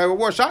again. Okay, I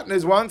wore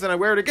shatnez once and I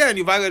wear it again.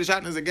 You violated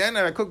shatnez again,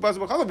 and I cook basa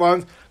b'chalav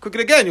once. Cook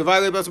it again. You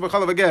violate basa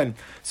b'chalav again.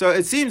 So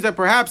it seems that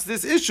perhaps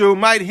this issue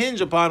might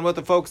hinge upon what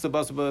the focus of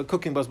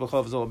cooking basa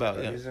b'chalav is all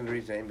about. Yeah. Isn't the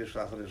reason ein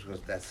bishul achar bishul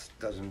because that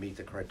doesn't meet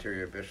the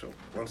criteria of bishul.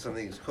 Once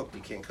something is cooked, you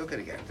can't cook it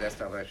again. That's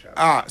not that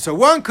shot. So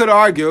one could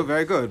argue,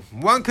 very good.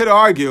 One could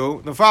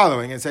argue the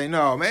following and say,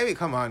 no, maybe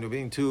come on, you're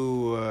being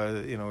too,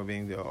 we're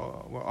being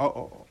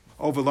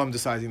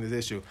over-lumdicizing this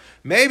issue.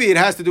 Maybe it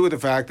has to do with the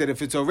fact that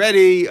if it's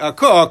already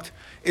cooked,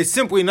 it's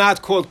simply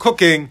not called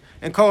cooking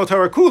and called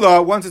Torah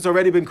Kula once it's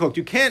already been cooked.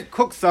 You can't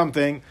cook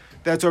something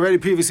that's already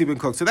previously been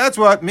cooked. So that's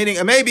what, meaning,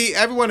 and maybe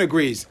everyone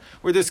agrees.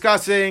 We're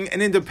discussing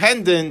an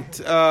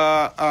independent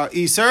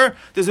Easter.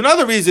 There's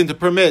another reason to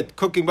permit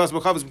cooking basa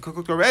b'chalav has been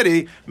cooked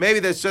already. Maybe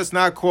that's just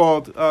not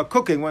called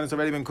cooking when it's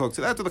already been cooked.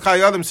 So that's what the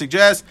Chai Adam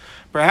suggests.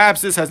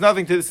 Perhaps this has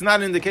nothing to, it's not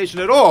an indication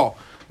at all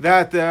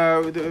that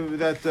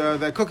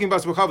cooking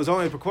basa b'chalav is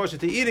only a precaution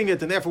to eating it,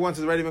 and therefore once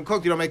it's already been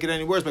cooked, you don't make it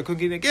any worse by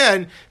cooking it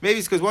again. Maybe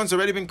it's because once it's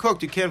already been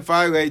cooked, you can't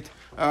violate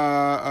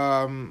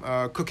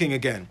cooking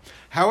again.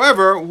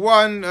 However,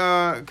 one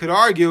could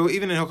argue,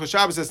 even in Hilchos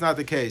Shabbos, that's not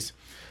the case.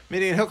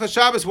 Meaning in Hilchos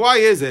Shabbos, why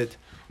is it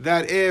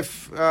that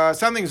if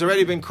something's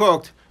already been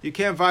cooked, you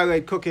can't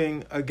violate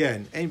cooking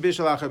again? Ein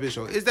bishul achar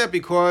bishul. Is that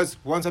because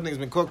once something's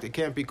been cooked, it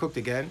can't be cooked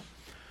again?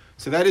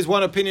 So that is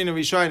one opinion in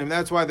Rishonim.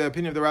 That's why the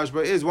opinion of the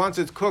Rashba is once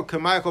it's cooked,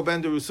 Kamaychol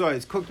ben derusoi,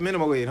 it's cooked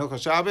minimally in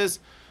Hilchos Shabbos.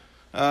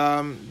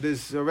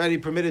 There's already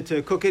permitted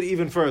to cook it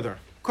even further.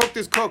 Cooked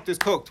is cooked is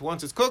cooked.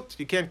 Once it's cooked,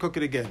 you can't cook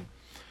it again.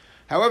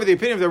 However, the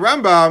opinion of the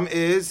Rambam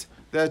is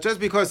that just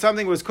because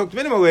something was cooked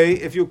minimally,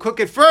 if you cook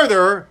it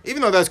further,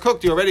 even though that's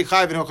cooked, you're already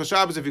chayiv in Hilchos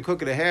Shabbos. If you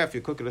cook it a half,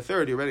 you cook it a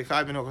third, you're already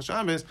chayiv in Hilchos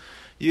Shabbos.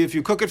 If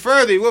you cook it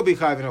further, you will be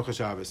chayiv in Hilchos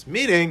Shabbos.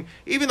 Meaning,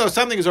 even though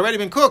something has already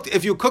been cooked,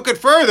 if you cook it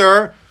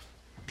further,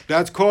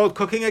 that's called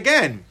cooking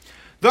again.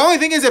 The only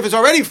thing is, if it's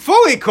already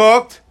fully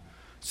cooked,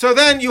 so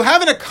then you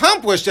haven't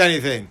accomplished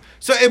anything.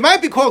 So it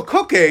might be called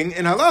cooking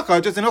in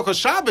halacha, just in Hilchos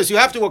Shabbos, you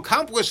have to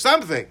accomplish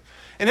something.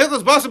 In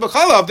Hilchos Basar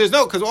B'Chalav, there's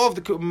no, because all of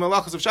the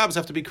malachos of Shabbos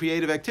have to be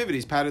creative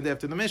activities patterned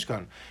after the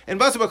Mishkan. In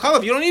Basar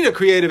B'Chalav, you don't need a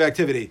creative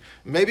activity.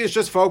 Maybe it's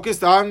just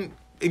focused on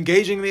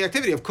engaging in the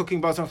activity of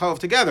cooking Basar B'Chalav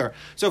together.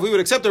 So if we would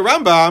accept the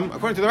Rambam,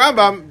 according to the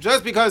Rambam,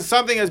 just because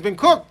something has been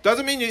cooked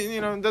doesn't mean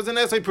doesn't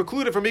necessarily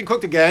preclude it from being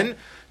cooked again.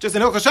 Just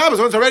in Hilchos Shabbos,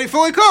 when it's already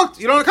fully cooked,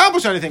 you don't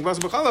accomplish anything.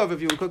 Basar B'Chalav,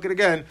 if you would cook it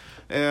again,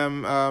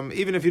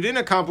 even if you didn't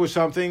accomplish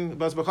something,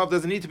 Basar B'Chalav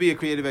doesn't need to be a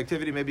creative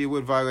activity. Maybe you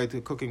would violate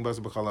the cooking Basar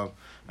B'Chalav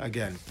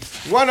again.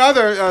 One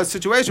other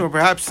situation where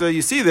perhaps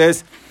you see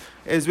this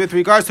is with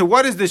regards to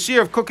what is the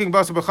shiur of cooking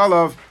Basar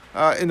B'Chalav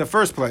in the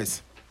first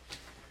place.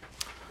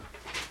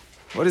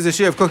 What is the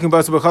shiur of cooking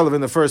Basar B'Chalav in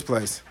the first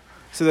place?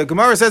 So the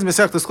Gemara says,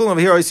 Masechtas Chulin over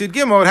here, Yisud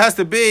Gimel, it has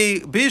to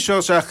be bishul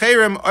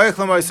shacherim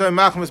oichlam oisay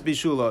machmas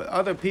bishula.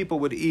 Other people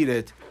would eat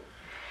it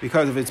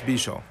because of its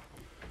bishul.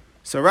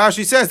 So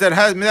Rashi says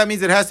that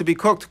means it has to be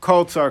cooked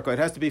kol tzarka. It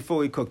has to be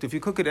fully cooked. If you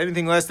cook it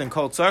anything less than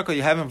kol tzarka,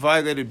 you haven't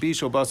violated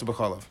bishul Basar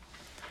B'Chalav.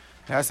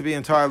 It has to be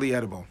entirely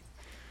edible,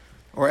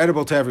 or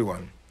edible to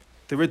everyone.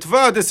 The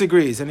Ritva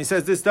disagrees, and he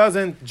says this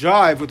doesn't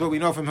jive with what we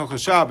know from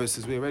Hilchos Shabbos.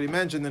 As we already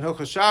mentioned, in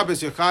Hilchos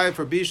Shabbos, you're chayiv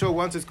for bishul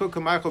once it's cooked.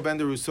 K'maychol ben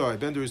derusoi.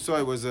 Ben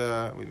derusoi was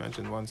we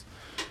mentioned once.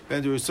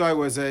 Ben derusoi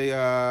was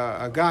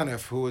a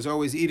ganef who was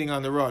always eating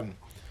on the run,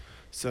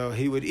 so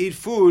he would eat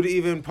food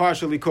even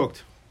partially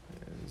cooked.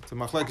 The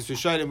machlekes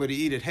Rishonim, would he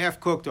eat it half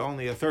cooked or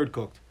only a third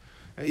cooked,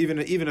 even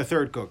a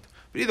third cooked.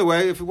 But either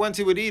way, once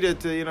he would eat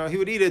it, he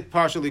would eat it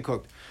partially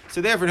cooked. So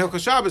therefore, in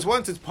Hilchos Shabbos,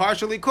 once it's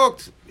partially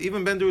cooked,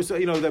 even Ben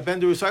Derusai, that Ben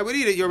Derusai would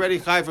eat it, you're already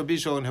chayiv for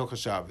bishul in Hilchos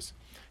Shabbos.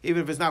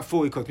 Even if it's not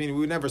fully cooked, meaning we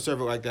would never serve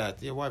it like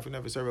that. Your wife would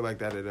never serve it like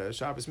that at a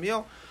Shabbos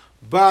meal.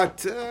 But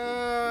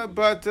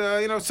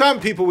some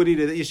people would eat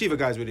it. Yeshiva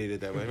guys would eat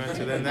it that way, right?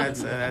 So then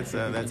that's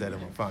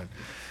edible, fine.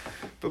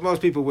 But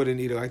most people wouldn't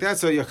eat it like that.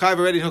 So you're chayiv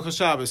already in Hilchos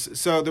Shabbos.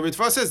 So the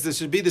Ritva says this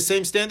should be the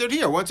same standard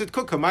here. Once it's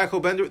cooked,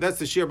 K'maychol ben, that's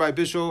the shiur by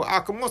bishul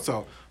akum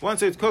also.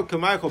 Once it's cooked,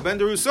 K'maychol ben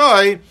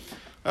derusai.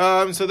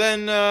 So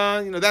then,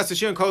 that's the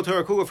shiur in Kol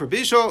Torah Kula for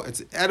bishul.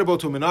 It's edible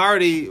to a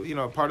minority,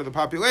 part of the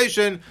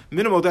population.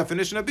 Minimal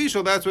definition of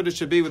bishul. That's what it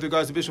should be with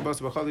regards to bishul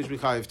Basar B'Chalav. You should be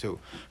chayiv too.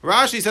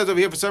 Rashi says over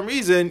here, for some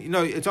reason,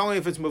 it's only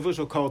if it's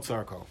mavushal kol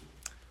tzarko.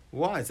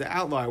 Why? It's an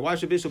outlier. Why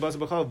should bishul Basar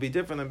B'Chalav be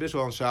different than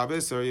bishul on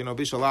Shabbos or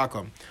bishul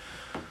akum?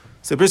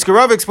 So Brisker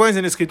Rav explains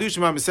in his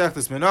Kedushim on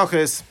Masechtas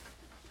Menachos,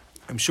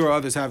 I'm sure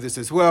others have this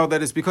as well,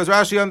 that it's because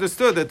Rashi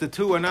understood that the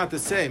two are not the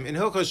same. In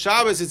Hilchos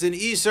Shabbos, it's an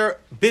Iser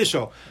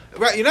Bishul.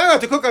 Right, you're not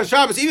allowed to cook on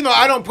Shabbos, even though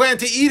I don't plan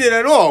to eat it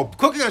at all.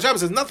 Cooking on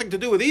Shabbos has nothing to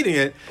do with eating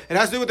it. It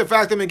has to do with the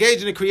fact that I'm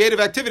engaged in a creative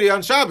activity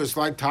on Shabbos,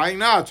 like tying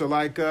knots, or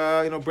like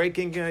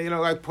breaking,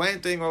 like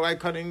planting, or like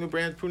cutting the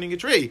branch, pruning a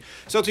tree.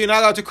 So you're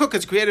not allowed to cook.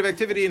 It's creative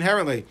activity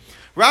inherently.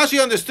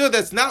 Rashi understood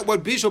that's not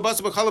what Bishul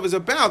Basar B'Chalav is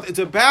about. It's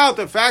about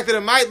the fact that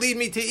it might lead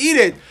me to eat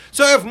it.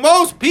 So if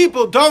most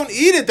people don't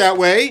eat it that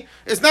way,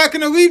 it's not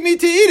going to lead me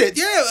to eat it.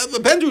 Yeah,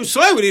 Ben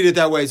Derusai would eat it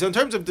that way. So in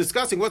terms of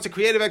discussing what's a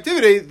creative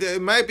activity,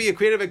 it might be a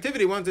creative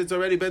activity once it's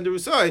already Ben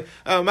Derusai,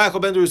 Michael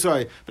Ben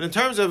Derusai. But in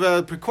terms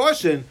of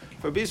precaution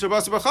for Bishul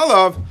Basar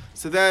B'Chalav,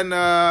 so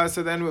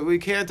then we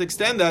can't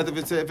extend that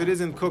if it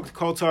isn't cooked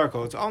kol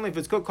tzarko. It's only if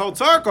it's cooked kol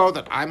tzarko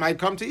that I might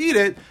come to eat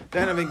it.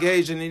 Then I've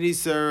engaged in an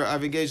iser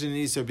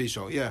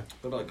bishul. Yeah.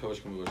 What about kosh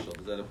kamushal?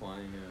 Is that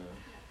applying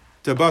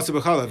to Basar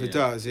B'Chalav? Yeah. It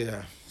does.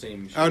 Yeah.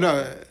 Same. Oh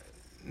no.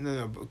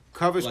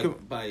 Kovish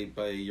like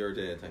by your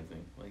day type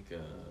thing, like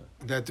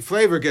that the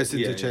flavor gets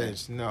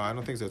interchanged. Yeah. No, I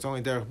don't think so. It's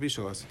only derech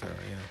bishul asatara.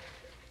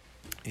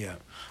 Yeah.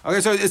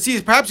 Okay, so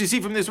perhaps you see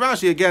from this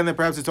Rashi again that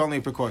perhaps it's only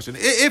a precaution.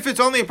 If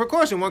it's only a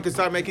precaution, one can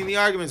start making the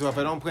arguments. Well, if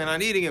I don't plan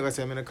on eating it, let's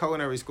say I'm in a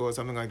culinary school or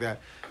something like that,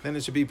 then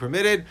it should be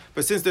permitted.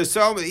 But since there's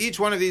each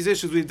one of these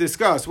issues we've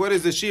discussed, what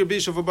is the shiur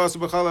bishul for Basar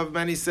B'Chalav?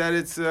 Many said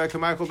it's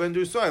K'maychol ben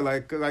derusai,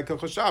 like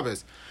Hilchos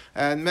Shabbos,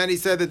 and many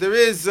said that there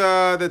is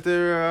bishul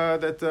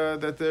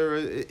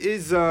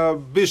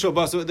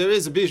basar. There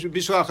is bishul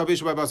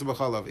bishul by Basar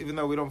B'Chalav, even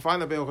though we don't find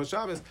that by Hilchos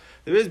Shabbos.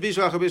 There is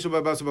bishul bishul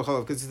by Basar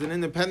B'Chalav because it's an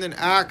independent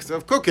act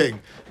of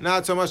cooking.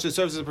 Not so much it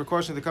serves as a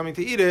precaution to coming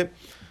to eat it.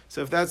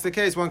 So if that's the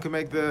case, one can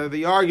make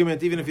the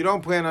argument, even if you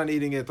don't plan on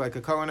eating it, like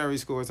a culinary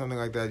school or something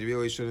like that, you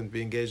really shouldn't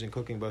be engaged in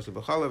cooking Basar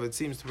B'Chalav. It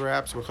seems to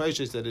perhaps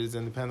that it is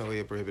independently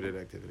a prohibited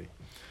activity.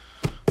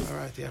 All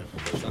right, yeah.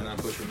 Not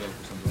push or milk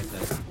or something like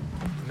that.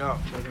 No.